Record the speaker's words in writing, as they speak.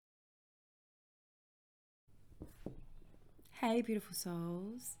Hey, beautiful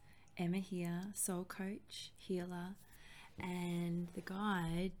souls. Emma here, soul coach, healer, and the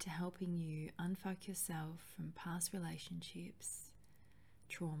guide to helping you unfuck yourself from past relationships,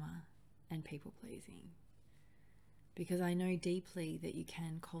 trauma, and people pleasing. Because I know deeply that you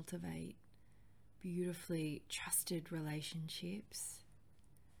can cultivate beautifully trusted relationships.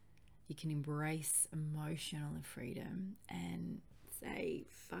 You can embrace emotional freedom and say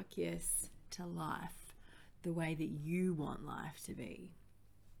fuck yes to life the way that you want life to be.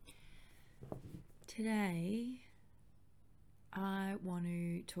 Today, I want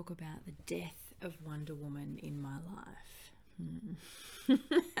to talk about the death of Wonder Woman in my life.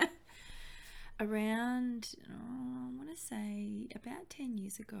 Around, I want to say about 10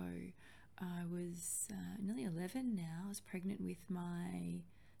 years ago, I was nearly 11 now. I was pregnant with my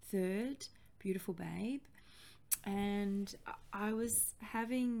third beautiful babe, and I was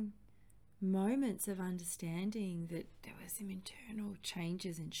having moments of understanding that there were some internal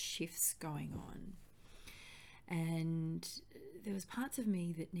changes and shifts going on, and there was parts of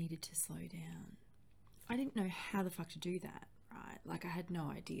me that needed to slow down. I didn't know how the fuck to do that, right? Like, I had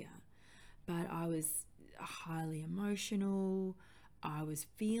no idea, but I was highly emotional. I was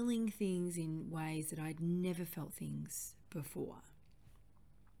feeling things in ways that I'd never felt things before.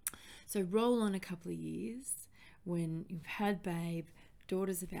 So roll on a couple of years when you've had babe,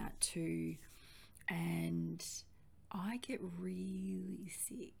 daughter's about 2, and I get really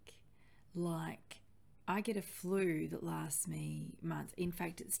sick. Like, I get a flu that lasts me months. In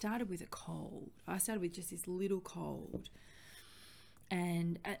fact, it started with a cold. I started with just this little cold.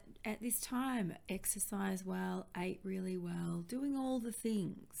 And at this time, exercise well, ate really well, doing all the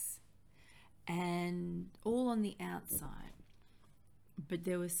things, and all on the outside. But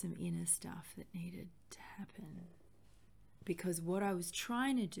there was some inner stuff that needed to happen. Because what I was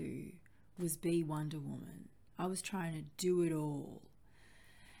trying to do was be Wonder Woman. I was trying to do it all.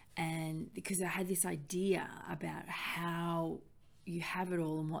 And because I had this idea about how you have it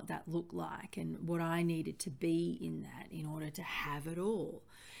all and what that looked like and what I needed to be in that in order to have it all.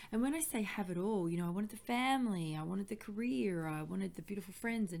 And when I say have it all, I wanted the family, I wanted the career, I wanted the beautiful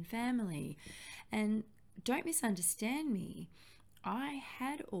friends and family. And don't misunderstand me, I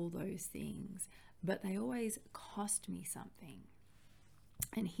had all those things, but they always cost me something.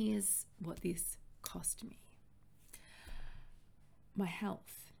 And here's what this cost me: my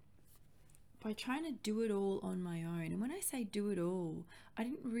health. By trying to do it all on my own, and when I say do it all, I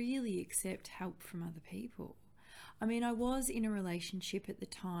didn't really accept help from other people. I mean, I was in a relationship at the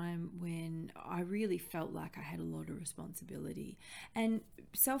time when I really felt like I had a lot of responsibility and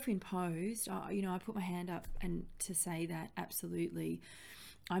self-imposed. I put my hand up and to say that absolutely,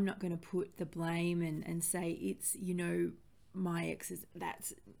 I'm not going to put the blame and say it's, my ex's.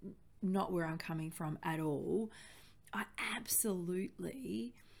 That's not where I'm coming from at all. I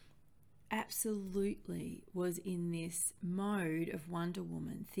absolutely was in this mode of Wonder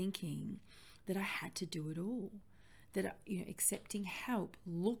Woman, thinking that I had to do it all, that accepting help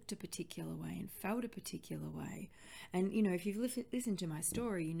looked a particular way and felt a particular way. And if you've listened to my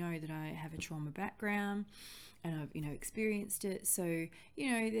story, you know that I have a trauma background and I've experienced it. So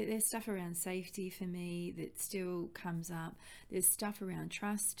there's stuff around safety for me that still comes up. There's stuff around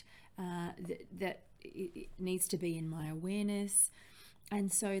trust that it needs to be in my awareness.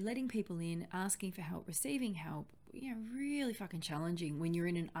 And so letting people in, asking for help, receiving help, really fucking challenging when you're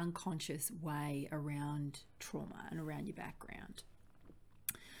in an unconscious way around trauma and around your background.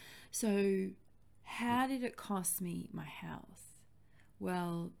 So how did it cost me my health?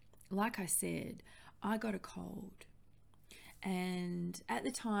 Well, like I said, I got a cold. And at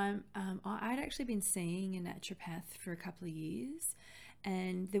the time, I'd actually been seeing a naturopath for a couple of years.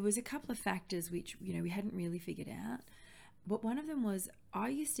 And there was a couple of factors which, we hadn't really figured out. But one of them was I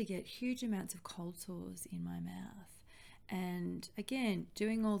used to get huge amounts of cold sores in my mouth. And again,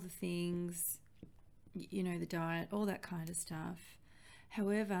 doing all the things, the diet, all that kind of stuff.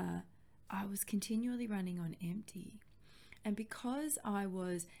 However, I was continually running on empty. And because I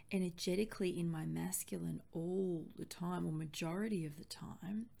was energetically in my masculine all the time, or majority of the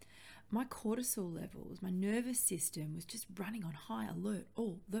time, my cortisol levels, my nervous system was just running on high alert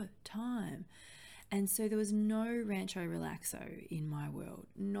all the time. And so there was no Rancho Relaxo in my world,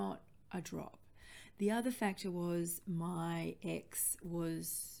 not a drop. The other factor was my ex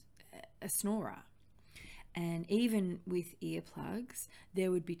was a snorer. And even with earplugs,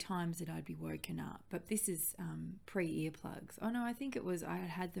 there would be times that I'd be woken up. But this is pre-earplugs. Oh no, I think I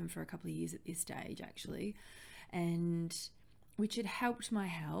had them for a couple of years at this stage actually. And which had helped my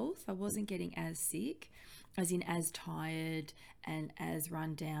health. I wasn't getting as sick, as tired and as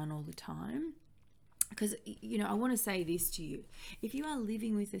run down all the time. because, you know, I want to say this to you. If you are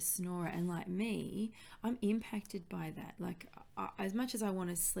living with a snorer, and like me, I'm impacted by that. Like, as much as I want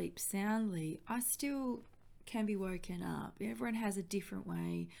to sleep soundly, I still can be woken up. Everyone has a different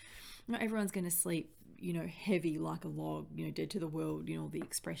way. Not everyone's going to sleep, you know, heavy like a log, you know, dead to the world, you know, all the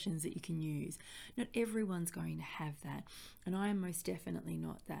expressions that you can use. Not everyone's going to have that. And I am most definitely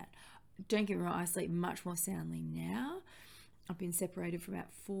not that. Don't get me wrong, I sleep much more soundly now. I've been separated for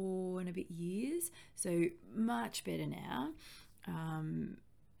about 4 and a bit years, so much better now.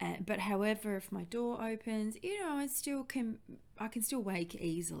 But however, if my door opens, you know, I can still wake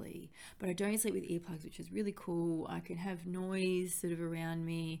easily, but I don't sleep with earplugs, which is really cool. I can have noise sort of around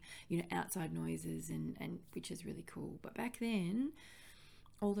me, you know, outside noises, and which is really cool. But back then,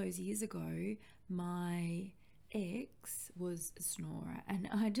 all those years ago, my ex was a snorer, and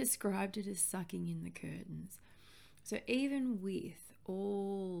I described it as sucking in the curtains. So even with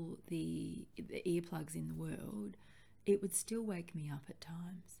all the earplugs in the world, it would still wake me up at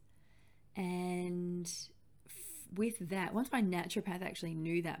times. And with that, once my naturopath actually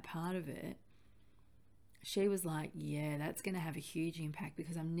knew that part of it, she was like, yeah, that's going to have a huge impact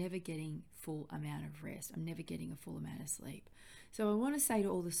because I'm never getting full amount of rest. I'm never getting a full amount of sleep. So I want to say to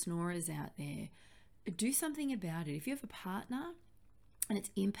all the snorers out there, do something about it. If you have a partner and it's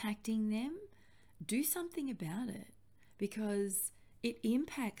impacting them, do something about it, because it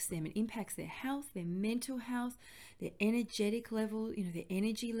impacts them. It impacts their health, their mental health, their energetic level, you know, their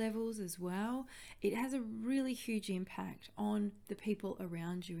energy levels as well. It has a really huge impact on the people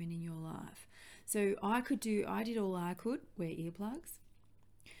around you and in your life. So I did all I could, wear earplugs.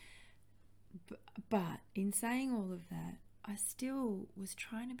 But in saying all of that, I still was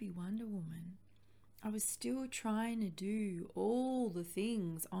trying to be Wonder Woman. I was still trying to do all the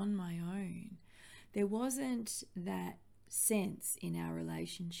things on my own. There wasn't that sense in our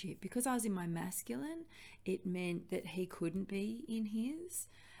relationship. Because I was in my masculine, it meant that he couldn't be in his.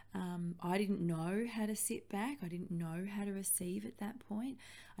 I didn't know how to sit back. I didn't know how to receive at that point.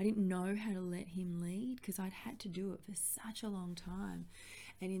 I didn't know how to let him lead because I'd had to do it for such a long time.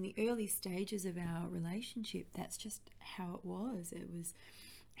 And in the early stages of our relationship, that's just how it was.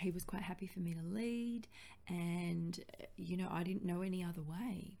 He was quite happy for me to lead, and, you know, I didn't know any other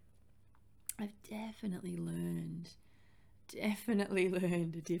way. I've definitely learned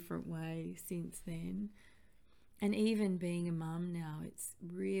a different way since then. And even being a mum now, it's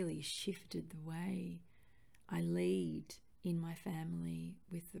really shifted the way I lead in my family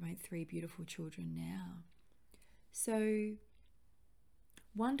with my 3 beautiful children now. So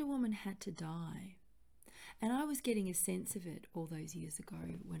Wonder Woman had to die. And I was getting a sense of it all those years ago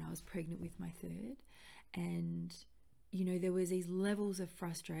when I was pregnant with my 3rd. And, you know, there was these levels of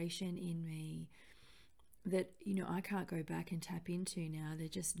frustration in me that, you know, I can't go back and tap into now. They're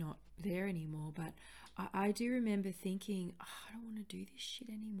just not there anymore. But I do remember thinking, oh, I don't want to do this shit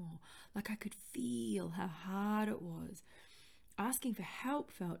anymore. Like, I could feel how hard it was. Asking for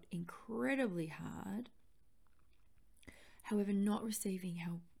help felt incredibly hard. However, not receiving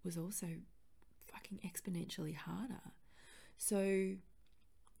help was also fucking exponentially harder. So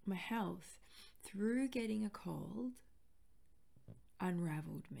my health, through getting a cold,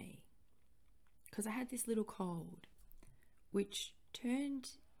 unraveled me. Because I had this little cold, which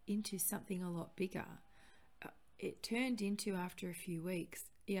turned into something a lot bigger. It turned into, after a few weeks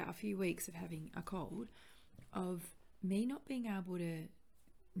of having a cold, of me not being able to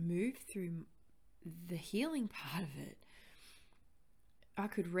move through the healing part of it. I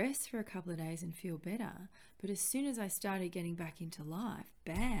could rest for a couple of days and feel better, but as soon as I started getting back into life,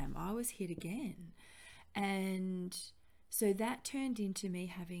 bam, I was hit again. And so that turned into me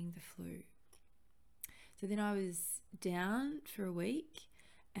having the flu. So then I was down for a week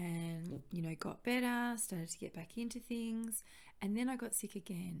and, you know, got better, started to get back into things, and then I got sick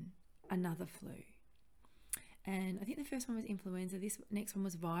again, another flu. And I think the first one was influenza. This next one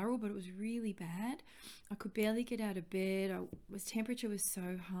was viral, but it was really bad. I could barely get out of bed. Temperature was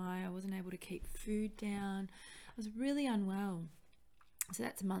so high. I wasn't able to keep food down. I was really unwell. So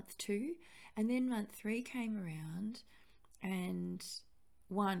that's month 2. And then month 3 came around, and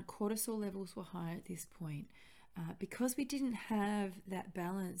cortisol levels were high at this point. Because we didn't have that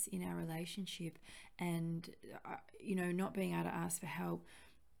balance in our relationship and, you know, not being able to ask for help,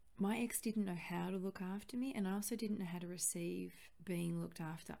 my ex didn't know how to look after me, and I also didn't know how to receive being looked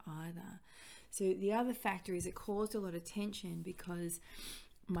after either. So the other factor is it caused a lot of tension because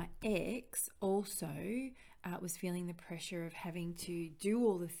my ex also was feeling the pressure of having to do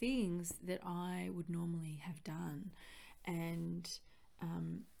all the things that I would normally have done, and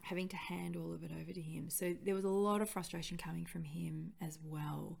having to hand all of it over to him. So there was a lot of frustration coming from him as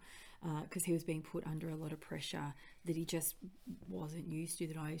well. because he was being put under a lot of pressure that he just wasn't used to,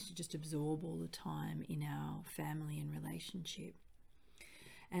 that I used to just absorb all the time in our family and relationship.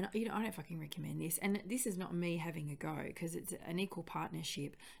 And, I don't fucking recommend this. And this is not me having a go, because it's an equal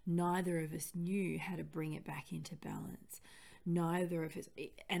partnership. Neither of us knew how to bring it back into balance. Neither of us,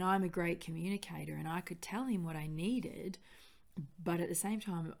 and I'm a great communicator, and I could tell him what I needed, but at the same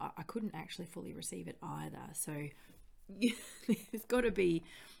time, I couldn't actually fully receive it either. So there's got to be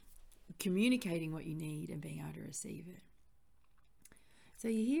communicating what you need and being able to receive it. So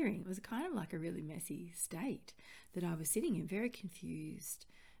you're hearing, it was kind of like a really messy state that I was sitting in, very confused,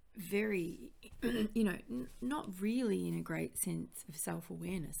 very, not really in a great sense of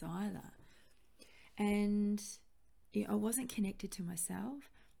self-awareness either. And I wasn't connected to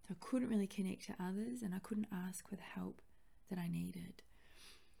myself. I couldn't really connect to others, and I couldn't ask for the help that I needed.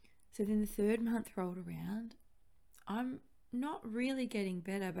 So then the third month rolled around. I'm not really getting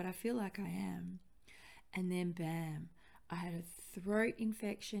better, but I feel like I am. And then bam, I had a throat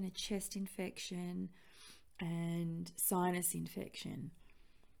infection, a chest infection, and sinus infection.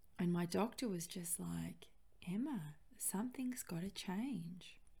 And my doctor was just like, Emma, something's got to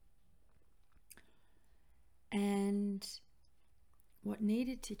change. And what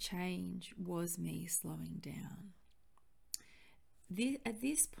needed to change was me slowing down. At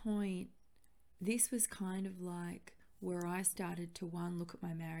this point, this was kind of like where I started to, one, look at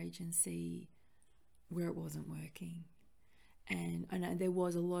my marriage and see where it wasn't working. And I know there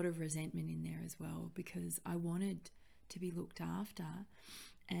was a lot of resentment in there as well, because I wanted to be looked after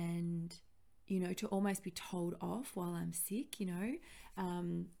and, to almost be told off while I'm sick,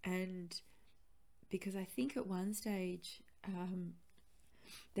 and because I think at one stage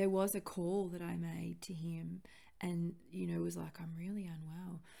there was a call that I made to him, and, it was like, I'm really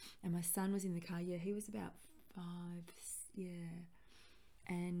unwell. And my son was in the car. Yeah, he was about 5, yeah.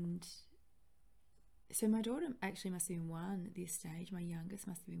 And so my daughter actually must have been 1 at this stage. My youngest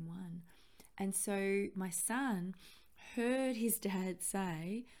must have been 1. And so my son heard his dad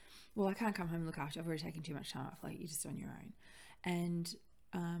say, well, I can't come home and look after you. I've already taken too much time off. Like, you're just on your own. And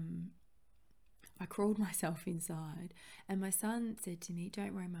I crawled myself inside. And my son said to me,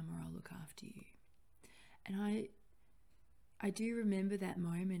 don't worry, Mama, I'll look after you. And I do remember that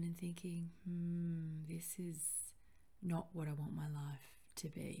moment and thinking, this is not what I want my life to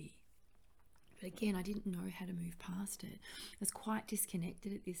be. But again, I didn't know how to move past it. I was quite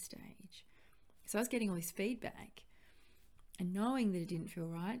disconnected at this stage. So I was getting all this feedback and knowing that it didn't feel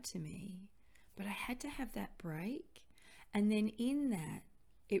right to me, but I had to have that break. And then in that,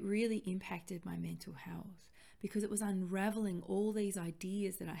 it really impacted my mental health, because it was unraveling all these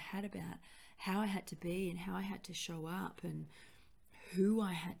ideas that I had about how I had to be and how I had to show up and who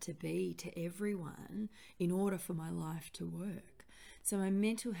I had to be to everyone in order for my life to work. So my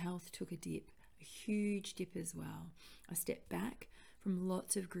mental health took a dip, a huge dip as well. I stepped back from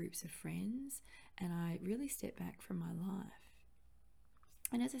lots of groups of friends, and I really stepped back from my life.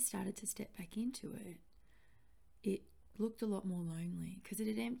 And as I started to step back into it, it looked a lot more lonely, because it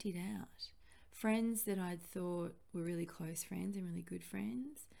had emptied out. Friends that I'd thought were really close friends and really good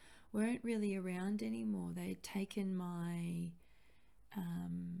friends weren't really around anymore. They'd taken my,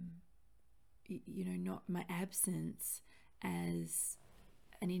 not my absence as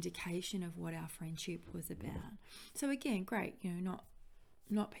an indication of what our friendship was about. So again, great,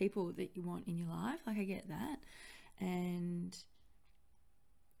 not people that you want in your life. Like, I get that. And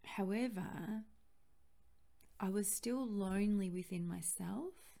however, I was still lonely within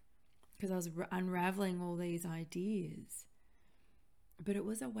myself, because I was unraveling all these ideas, but it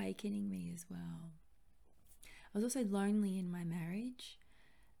was awakening me as well. I was also lonely in my marriage,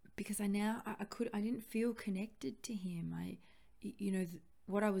 because I didn't feel connected to him.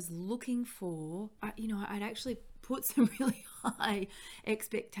 What I was looking for, I'd actually put some really high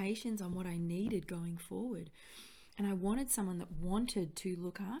expectations on what I needed going forward. And I wanted someone that wanted to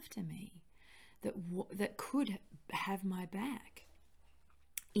look after me, that could have my back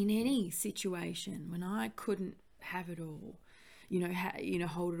in any situation when I couldn't have it all,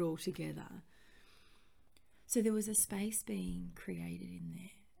 hold it all together. So there was a space being created in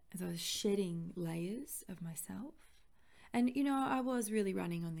there as I was shedding layers of myself. And, I was really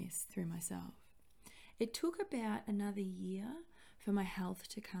running on this through myself. It took about another year for my health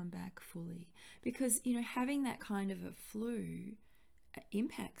to come back fully, because, having that kind of a flu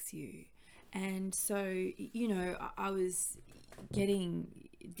impacts you. And so, I was getting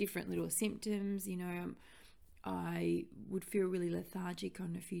different little symptoms. I would feel really lethargic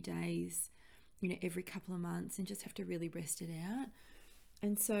on a few days, every couple of months, and just have to really rest it out.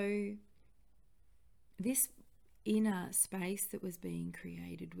 And so this inner space that was being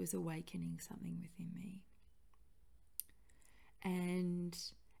created was awakening something within me. And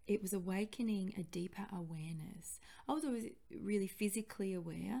it was awakening a deeper awareness. I was always really physically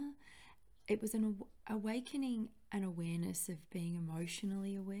aware. It was an awakening an awareness of being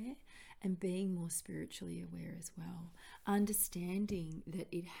emotionally aware and being more spiritually aware as well. Understanding that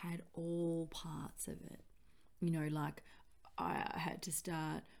it had all parts of it. You know, like I had to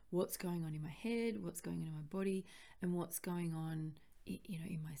start what's going on in my head, what's going on in my body, and what's going on, you know,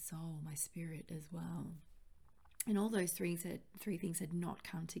 in my soul, my spirit as well. And all those three things had not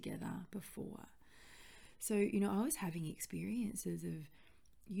come together before. So, you know, I was having experiences of,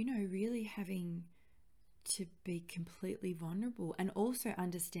 you know, really having to be completely vulnerable, and also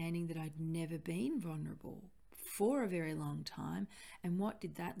understanding that I'd never been vulnerable for a very long time. And what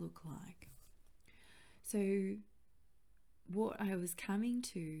did that look like? So what I was coming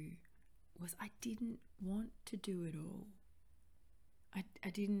to was I didn't want to do it all. I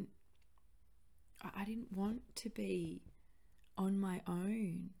didn't want to be on my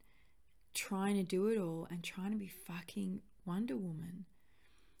own trying to do it all and trying to be fucking Wonder Woman.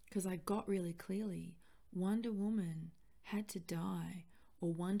 Because I got really clearly Wonder Woman had to die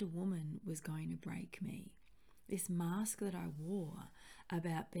or Wonder Woman was going to break me. This mask that I wore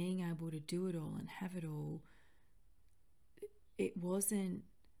about being able to do it all and have it all, it wasn't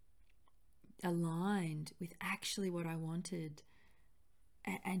aligned with actually what I wanted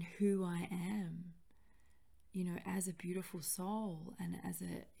and who I am, you know, as a beautiful soul and as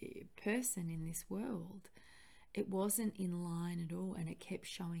a person in this world. It wasn't in line at all, and it kept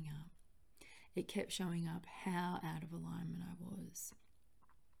showing up. It kept showing up how out of alignment I was.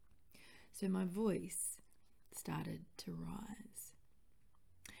 So my voice started to rise.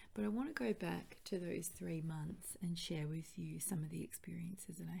 But I want to go back to those 3 months and share with you some of the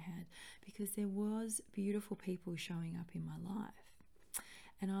experiences that I had, because there was beautiful people showing up in my life.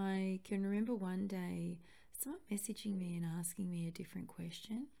 And I can remember one day someone messaging me and asking me a different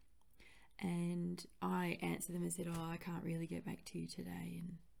question. And I answered them and said, oh, I can't really get back to you today.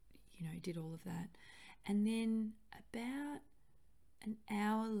 And, you know, did all of that. And then about an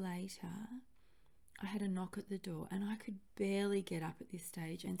hour later, I had a knock at the door and I could barely get up at this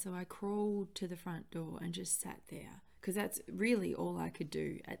stage. And so I crawled to the front door and just sat there, because that's really all I could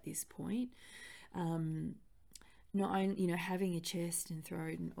do at this point. Not only, you know, having a chest and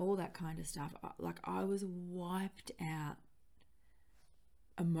throat and all that kind of stuff, like I was wiped out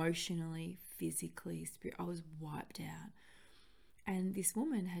emotionally, physically, I was wiped out. And this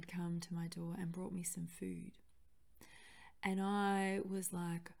woman had come to my door and brought me some food. And I was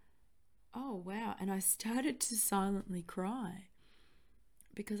like, oh, wow. And I started to silently cry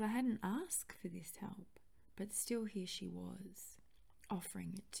because I hadn't asked for this help, but still here she was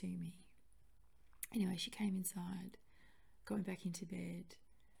offering it to me. Anyway, she came inside, got me back into bed,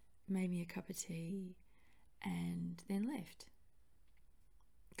 made me a cup of tea, and then left.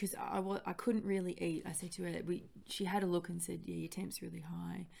 Because I couldn't really eat. I said to her, she had a look and said, yeah, your temp's really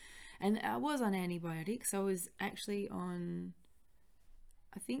high. And I was on antibiotics. I was actually on,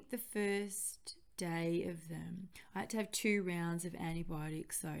 I think the first day of them, I had to have 2 rounds of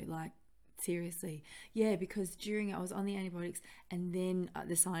antibiotics. So like, seriously. Yeah, because I was on the antibiotics, and then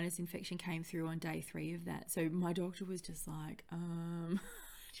the sinus infection came through on day 3 of that. So my doctor was just like,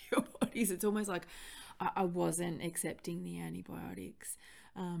 your bodies, it's almost like I wasn't accepting the antibiotics.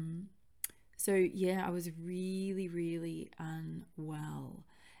 So yeah, I was really, really unwell,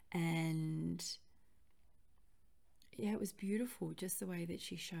 and yeah, it was beautiful just the way that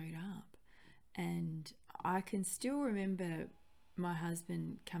she showed up. And I can still remember my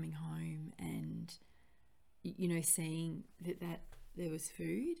husband coming home and, you know, seeing that there was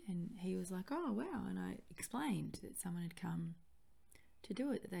food, and he was like, oh wow. And I explained that someone had come to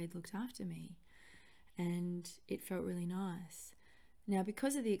do it, that they'd looked after me, and it felt really nice. Now,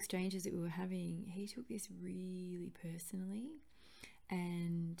 because of the exchanges that we were having, he took this really personally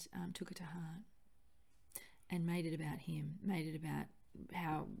and took it to heart and made it about him, made it about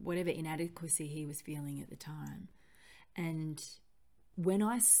how whatever inadequacy he was feeling at the time. And when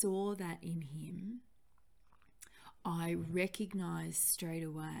I saw that in him, I recognized straight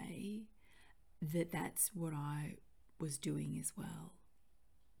away that that's what I was doing as well.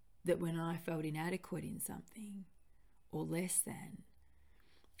 That when I felt inadequate in something or less than,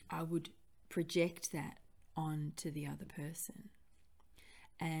 I would project that onto the other person.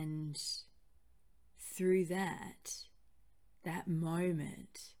 And through that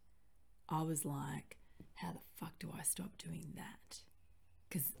moment, I was like, how the fuck do I stop doing that?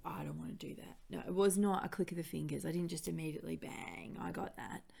 Because I don't want to do that. No, it was not a click of the fingers. I didn't just immediately bang, I got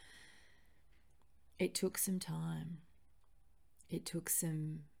that. it took some time. It took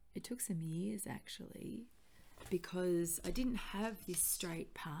some years actually, because I didn't have this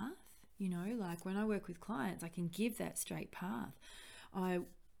straight path. Like when I work with clients, I can give that straight path. I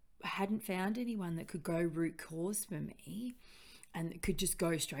hadn't found anyone that could go root cause for me and that could just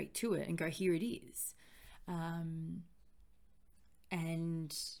go straight to it and go, here it is. And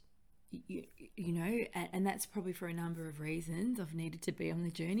and that's probably for a number of reasons. I've needed to be on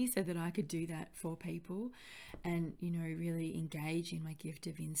the journey so that I could do that for people and, really engage in my gift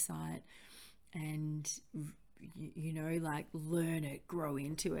of insight and, like learn it, grow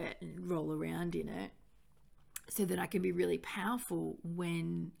into it and roll around in it so that I can be really powerful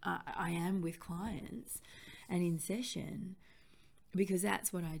when I am with clients and in session. Because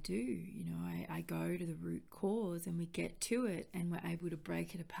that's what I do. I go to the root cause and we get to it and we're able to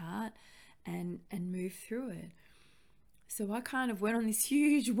break it apart and move through it. So I kind of went on this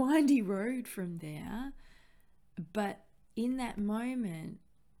huge windy road from there. But in that moment,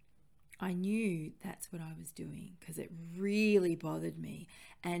 I knew that's what I was doing because it really bothered me.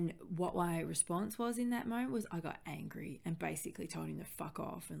 And what my response was in that moment was I got angry and basically told him to fuck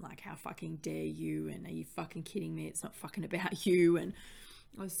off and like, how fucking dare you? And are you fucking kidding me? It's not fucking about you. And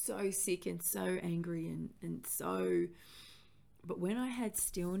I was so sick and so angry and so... But when I had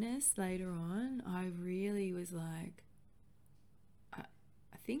stillness later on, I really was like,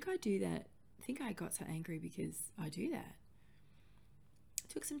 I think I do that. I think I got so angry because I do that.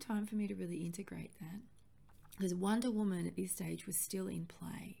 Took some time for me to really integrate that, because Wonder Woman at this stage was still in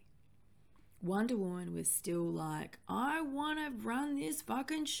play. Wonder Woman was still like, I want to run this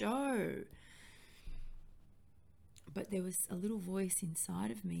fucking show. But there was a little voice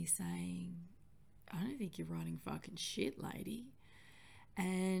inside of me saying, I don't think you're running fucking shit, lady.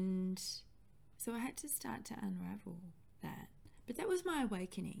 And so I had to start to unravel that. But that was my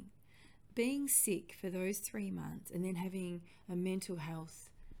awakening. Being sick for those 3 months and then having a mental health,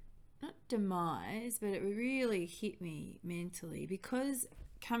 not demise, but it really hit me mentally, because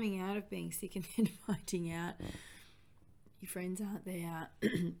coming out of being sick and then finding out your friends aren't there,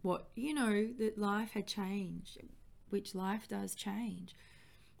 that life had changed, which life does change.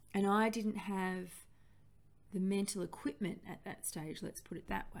 And I didn't have the mental equipment at that stage, let's put it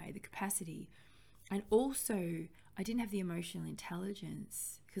that way, the capacity. And also, I didn't have the emotional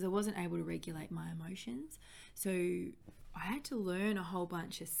intelligence because I wasn't able to regulate my emotions. So I had to learn a whole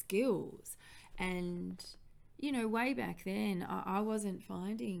bunch of skills. And, way back then, I wasn't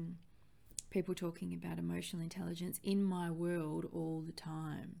finding people talking about emotional intelligence in my world all the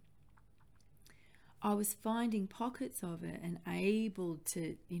time. I was finding pockets of it and able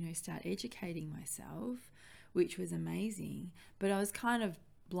to, start educating myself, which was amazing. But I was kind of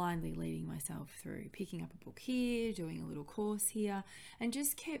blindly leading myself through, picking up a book here, doing a little course here, and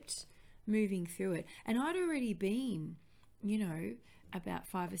just kept moving through it. And I'd already been, about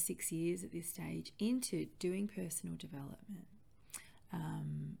 5 or 6 years at this stage into doing personal development.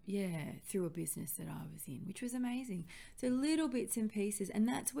 Through a business that I was in, which was amazing. So little bits and pieces. And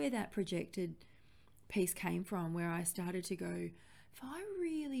that's where that projected piece came from, where I started to go, if I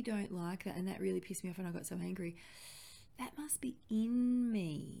really don't like that and that really pissed me off and I got so angry, that must be in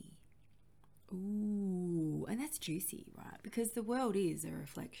me. Ooh, and that's juicy, right? Because the world is a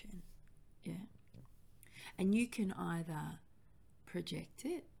reflection. Yeah. And you can either project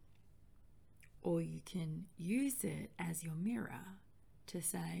it or you can use it as your mirror to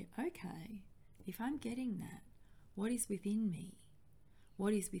say, okay, if I'm getting that, what is within me?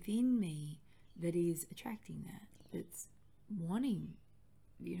 What is within me that is attracting that? That's wanting,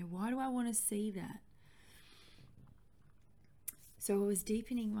 why do I want to see that? So I was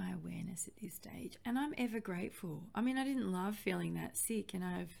deepening my awareness at this stage, and I'm ever grateful. I mean, I didn't love feeling that sick, and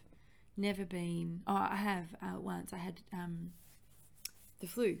I've never been... Oh, I have once. I had the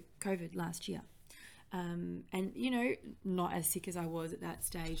flu, COVID, last year. And, not as sick as I was at that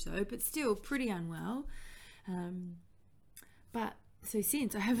stage, though, but still pretty unwell. But so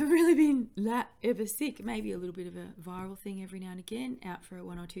since, I haven't really been that ever sick. Maybe a little bit of a viral thing every now and again, out for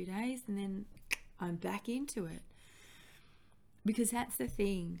 1 or 2 days, and then I'm back into it. Because that's the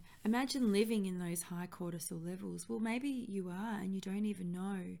thing. Imagine living in those high cortisol levels. Well, maybe you are and you don't even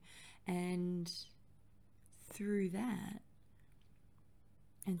know. And through that,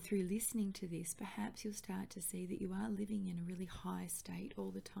 and through listening to this, perhaps you'll start to see that you are living in a really high state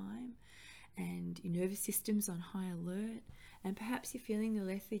all the time, and your nervous system's on high alert, and perhaps you're feeling the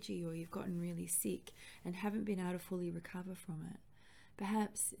lethargy, or you've gotten really sick and haven't been able to fully recover from it.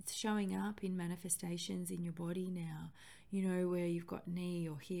 Perhaps it's showing up in manifestations in your body now, where you've got knee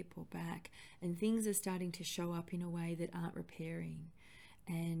or hip or back, and things are starting to show up in a way that aren't repairing.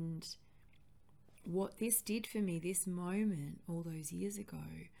 And what this did for me, this moment all those years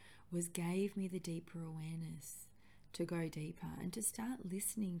ago, was gave me the deeper awareness to go deeper and to start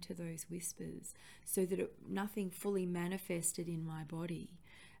listening to those whispers so that nothing fully manifested in my body.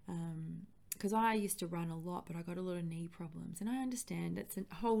 Because I used to run a lot, but I got a lot of knee problems, and I understand it's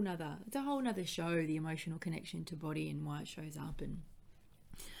a whole nother show, the emotional connection to body and why it shows up and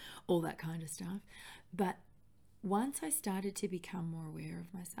all that kind of stuff. But once I started to become more aware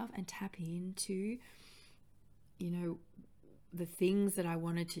of myself and tap into, the things that I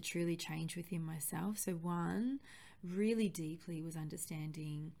wanted to truly change within myself. So one, really deeply, was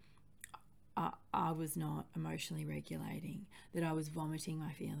understanding I was not emotionally regulating, that I was vomiting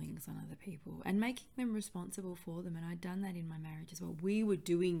my feelings on other people and making them responsible for them. And I'd done that in my marriage as well. We were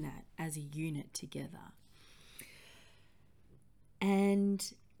doing that as a unit together.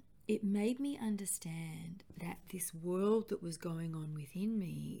 And it made me understand that this world that was going on within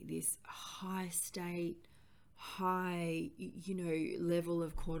me, this high state, high, level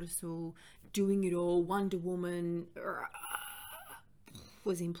of cortisol, doing it all, Wonder Woman,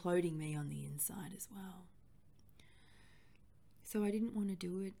 was imploding me on the inside as well. So I didn't want to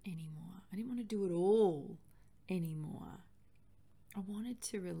do it anymore. I didn't want to do it all anymore. I wanted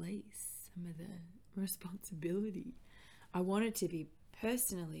to release some of the responsibility. I wanted to be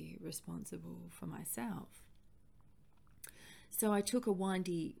personally responsible for myself. So I took a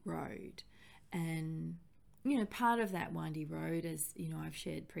windy road, and part of that windy road, as I've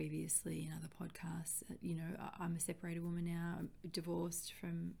shared previously in other podcasts, I'm a separated woman now. I'm divorced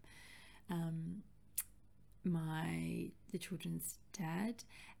from the children's dad,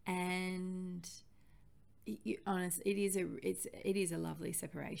 and honestly, it is a lovely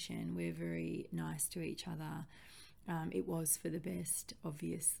separation. We're very nice to each other. It was for the best,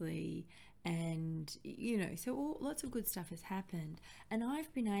 obviously, and so lots of good stuff has happened, and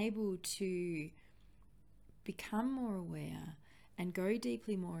I've been able to become more aware and go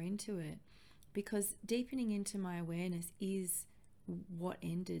deeply more into it, because deepening into my awareness is what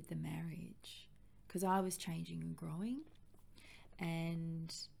ended the marriage, because I was changing and growing,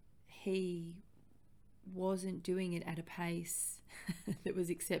 and he wasn't doing it at a pace that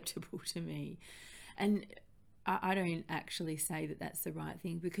was acceptable to me. And I don't actually say that that's the right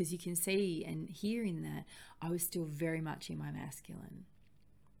thing, because you can see and hear in that I was still very much in my masculine.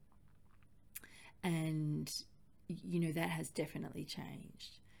 And, that has definitely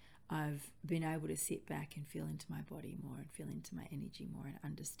changed. I've been able to sit back and feel into my body more and feel into my energy more and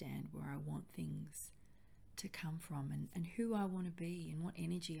understand where I want things to come from and who I want to be and what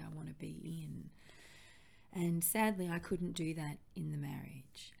energy I want to be in. And sadly, I couldn't do that in the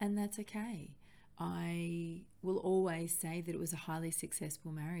marriage, and that's okay. I will always say that it was a highly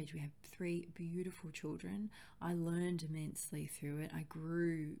successful marriage. We have 3 beautiful children. I learned immensely through it. I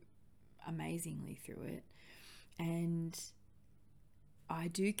grew amazingly through it. And I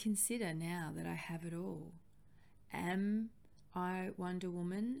do consider now that I have it all. Am I Wonder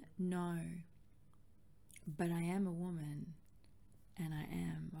Woman? No. But I am a woman, and I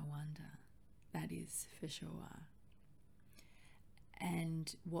am a wonder. That is for sure.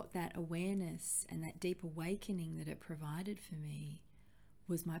 And what that awareness and that deep awakening that it provided for me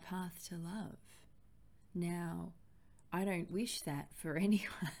was my path to love. Now, I don't wish that for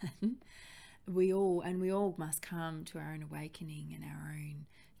anyone. We all must come to our own awakening and our own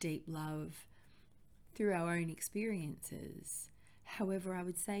deep love through our own experiences. However, I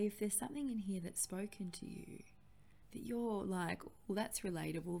would say if there's something in here that's spoken to you, that you're like, oh, that's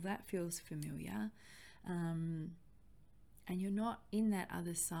relatable, that feels familiar, and you're not in that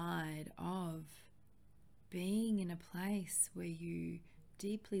other side of being in a place where you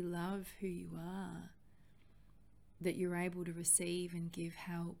deeply love who you are, that you're able to receive and give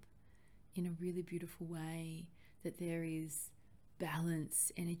help in a really beautiful way, that there is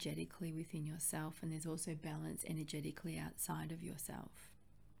balance energetically within yourself, and there's also balance energetically outside of yourself.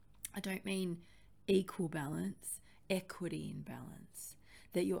 I don't mean equal balance, equity in balance,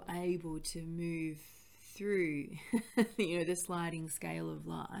 that you're able to move through the sliding scale of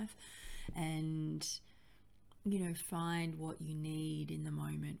life and find what you need in the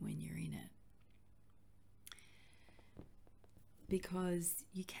moment when you're in it. Because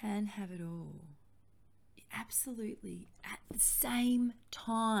you can have it all, absolutely, at the same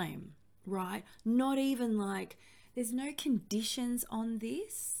time, right? Not even like, there's no conditions on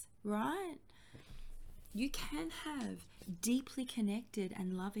this, right? You can have deeply connected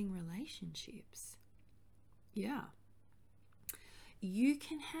and loving relationships. Yeah. You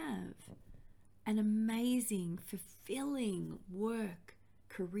can have an amazing, fulfilling work,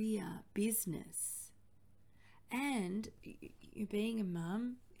 career, business. And being a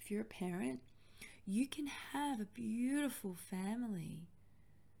mum, if you're a parent, You can have a beautiful family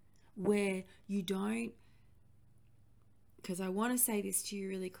where you don't, because I want to say this to you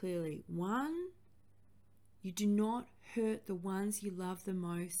really clearly. One, you do not hurt the ones you love the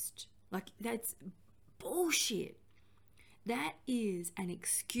most. Like, that's bullshit. That is an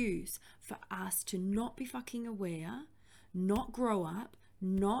excuse for us to not be fucking aware, not grow up,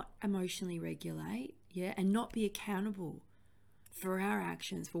 not emotionally regulate, yeah, and not be accountable for our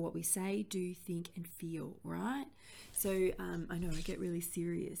actions, for what we say, do, think, and feel, right? So I know I get really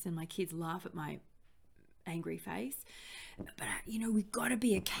serious and my kids laugh at my angry face, but we've got to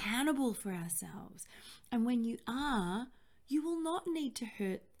be accountable for ourselves. And when you are, you will not need to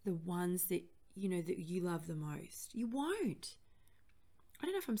hurt the ones that you love the most. You won't. I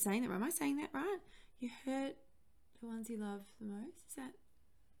don't know if I'm saying that right. Am I saying that right? You hurt the ones you love the most. Is that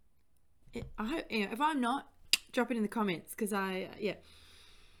it? I hope, if I'm not, drop it in the comments, because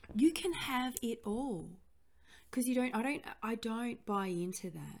you can have it all. Because I don't buy into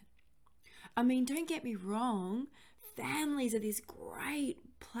that. I mean, don't get me wrong, families are this great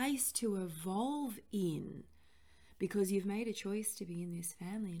place to evolve in, because you've made a choice to be in this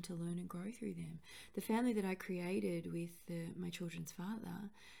family and to learn and grow through them. The family that I created with my children's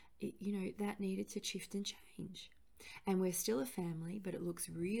father, that needed to shift and change. And we're still a family, but it looks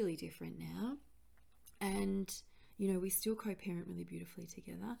really different now. And, we still co-parent really beautifully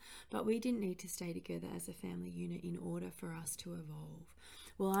together, but we didn't need to stay together as a family unit in order for us to evolve.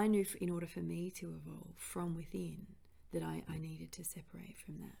 Well, I knew in order for me to evolve from within that I needed to separate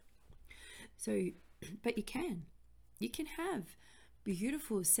from that. So, but you can have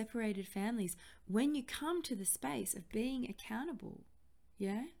beautiful separated families when you come to the space of being accountable,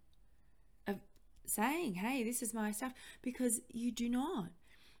 yeah? Of saying, hey, this is my stuff, because you do not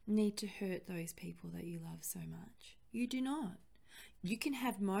need to hurt those people that you love so much. You do not. You can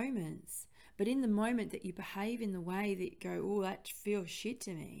have moments, but in the moment that you behave in the way that you go, oh, that feels shit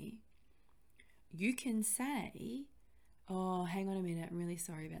to me, you can say, oh, hang on a minute, I'm really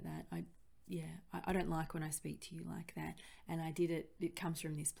sorry about that. I don't like when I speak to you like that, and it comes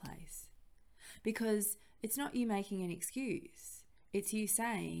from this place. Because it's not you making an excuse. It's you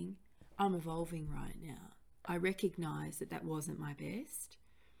saying, I'm evolving right now. I recognize that wasn't my best,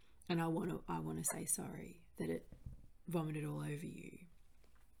 and I want to say sorry that it vomited all over you.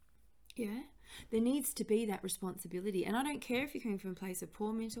 Yeah? There needs to be that responsibility. And I don't care if you're coming from a place of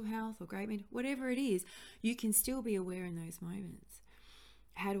poor mental health or great mental, whatever it is, you can still be aware in those moments.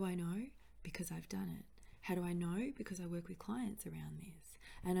 How do I know? Because I've done it. How do I know? Because I work with clients around this.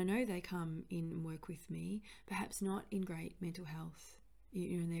 And I know they come in and work with me, perhaps not in great mental health,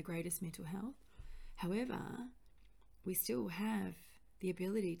 in their greatest mental health. However, we still have the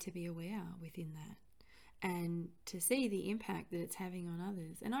ability to be aware within that and to see the impact that it's having on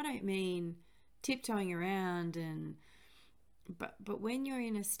others. And I don't mean tiptoeing around but when you're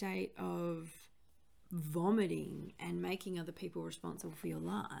in a state of vomiting and making other people responsible for your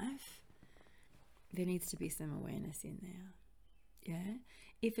life, there needs to be some awareness in there. Yeah?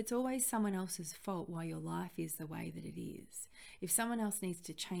 If it's always someone else's fault why your life is the way that it is, if someone else needs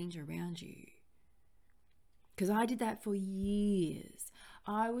to change around you, because I did that for years.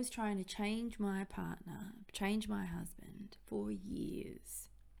 I was trying to change my partner, change my husband for years.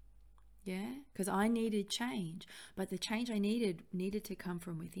 Yeah? Because I needed change, but the change I needed to come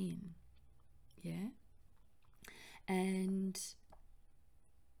from within. Yeah? And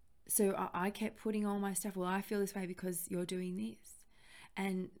so I kept putting all my stuff, well, I feel this way because you're doing this.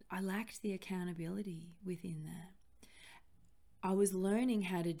 And I lacked the accountability within that. I was learning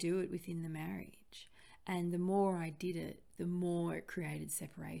how to do it within the marriage. And the more I did it, the more it created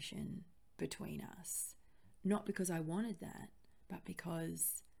separation between us. Not because I wanted that, but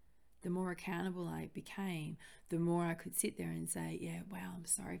because the more accountable I became, the more I could sit there and say, yeah, wow, I'm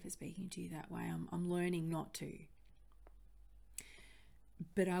sorry for speaking to you that way. I'm learning not to.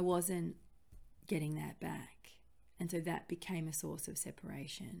 But I wasn't getting that back. And so that became a source of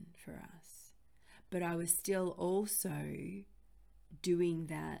separation for us. But I was still also doing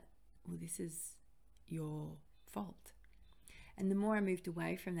that, well, this is your fault. And the more I moved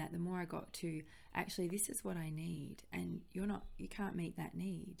away from that, the more I got to, actually, this is what I need, and you can't meet that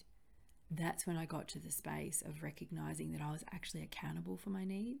need. That's when I got to the space of recognizing that I was actually accountable for my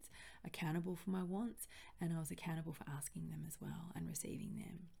needs, accountable for my wants, and I was accountable for asking them as well and receiving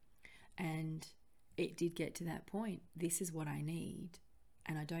them. And it did get to that point. This is what I need,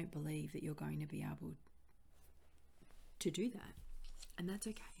 and I don't believe that you're going to be able to do that. And that's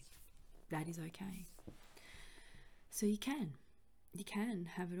okay. That is okay. So you can. you can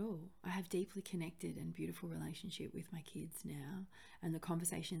have it all. I have deeply connected and beautiful relationship with my kids now, and the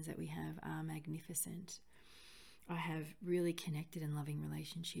conversations that we have are magnificent. I have really connected and loving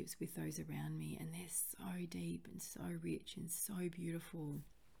relationships with those around me, and they're so deep and so rich and so beautiful.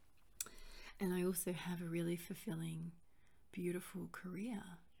 And I also have a really fulfilling, beautiful career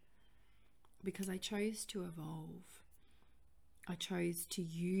because I chose to evolve. I chose to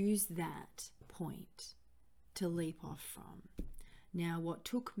use that point to leap off from. Now, what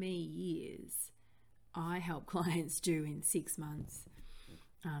took me years, I help clients do in 6 months,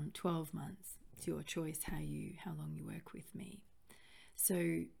 12 months. It's your choice how long you work with me. So,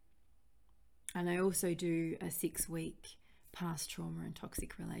 and I also do a 6-week past trauma and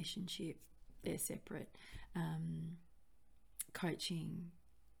toxic relationship. They're separate. Coaching,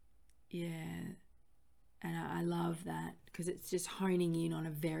 yeah. And I love that because it's just honing in on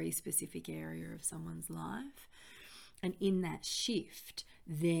a very specific area of someone's life. And in that shift,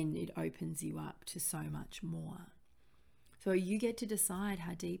 then it opens you up to so much more. So you get to decide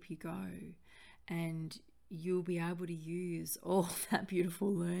how deep you go, and you'll be able to use all that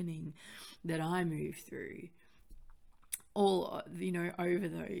beautiful learning that I moved through all, over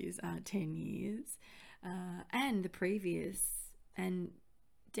those 10 years and the previous, and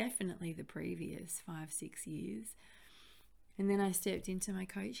definitely the previous 5-6 years. And then I stepped into my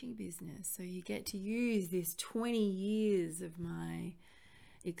coaching business. So you get to use this 20 years of my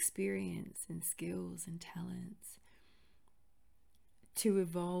experience and skills and talents to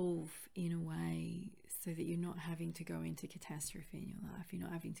evolve in a way so that you're not having to go into catastrophe in your life. You're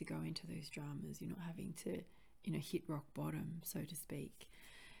not having to go into those dramas. You're not having to, hit rock bottom, so to speak.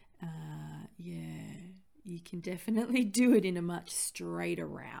 You can definitely do it in a much straighter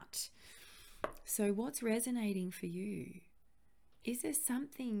route. So what's resonating for you? Is there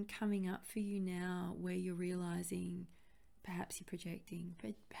something coming up for you now where you're realizing perhaps you're projecting,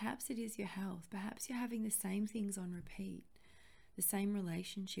 but perhaps it is your health. Perhaps you're having the same things on repeat, the same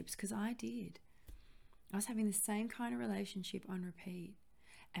relationships, because I did. I was having the same kind of relationship on repeat.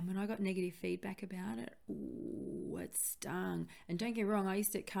 And when I got negative feedback about it, it stung. And don't get me wrong, I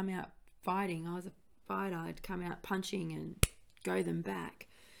used to come out fighting. I was a fighter. I'd come out punching and go them back.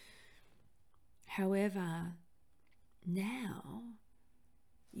 However, now,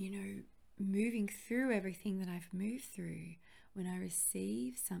 moving through everything that I've moved through, when I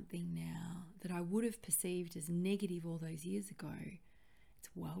receive something now that I would have perceived as negative all those years ago, it's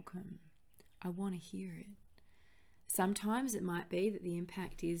welcome. I want to hear it. Sometimes it might be that the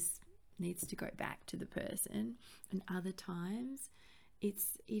impact needs to go back to the person, and other times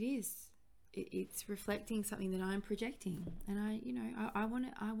it's reflecting something that I'm projecting, and I want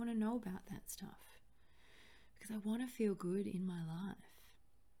to know about that stuff because I want to feel good in my life.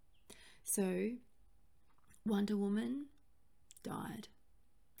 So Wonder Woman died.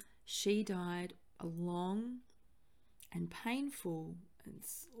 She died a long and painful and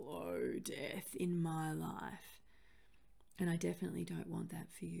slow death in my life. And I definitely don't want that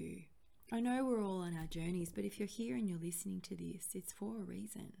for you. I know we're all on our journeys, but if you're here and you're listening to this, it's for a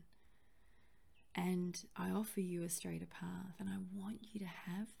reason. And I offer you a straighter path, and I want you to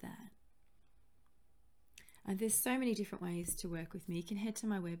have that. And there's so many different ways to work with me. You can head to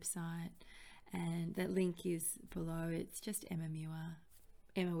my website, and that link is below. It's just Emma Muir,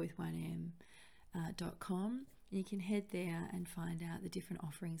 Emma with one M.com. And you can head there and find out the different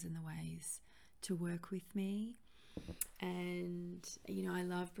offerings and the ways to work with me. And, I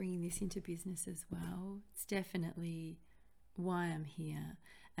love bringing this into business as well. It's definitely why I'm here.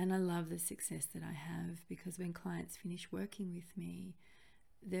 And I love the success that I have, because when clients finish working with me,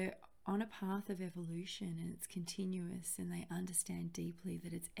 they're on a path of evolution, and it's continuous, and they understand deeply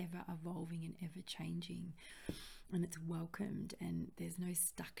that it's ever evolving and ever changing, and it's welcomed, and there's no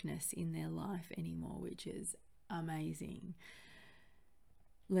stuckness in their life anymore, which is amazing.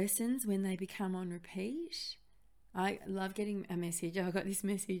 Lessons when they become on repeat. I love getting a message. I got this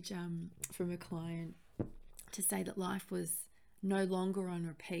message from a client to say that life was no longer on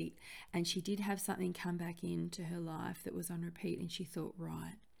repeat, and she did have something come back into her life that was on repeat, and she thought,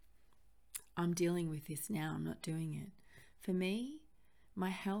 right, I'm dealing with this now, I'm not doing it. For me, my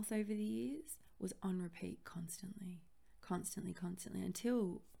health over the years was on repeat constantly,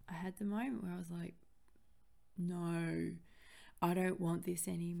 until I had the moment where I was like, no, I don't want this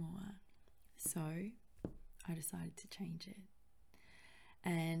anymore. So I decided to change it.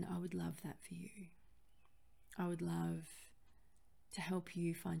 And I would love that for you. I would love to help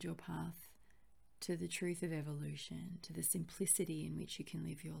you find your path to the truth of evolution, to the simplicity in which you can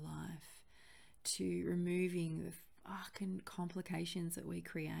live your life, to removing the fucking complications that we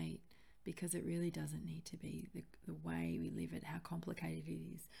create because it really doesn't need to be the way we live it, how complicated it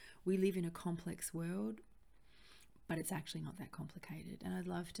is. We live in a complex world, but it's actually not that complicated. And I'd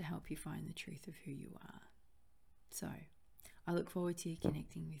love to help you find the truth of who you are. So I look forward to you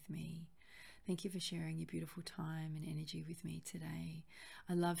connecting with me. Thank you for sharing your beautiful time and energy with me today.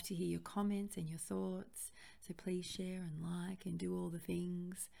 I love to hear your comments and your thoughts. So please share and like and do all the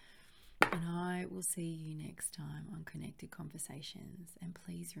things. And I will see you next time on Connected Conversations. And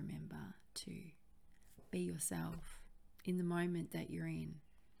please remember to be yourself in the moment that you're in,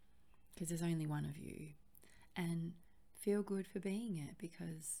 because there's only one of you. And feel good for being it,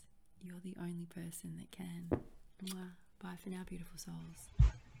 because you're the only person that can. Mwah. Bye for now, beautiful souls.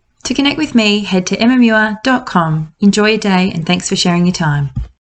 To connect with me, head to emmamuir.com. Enjoy your day and thanks for sharing your time.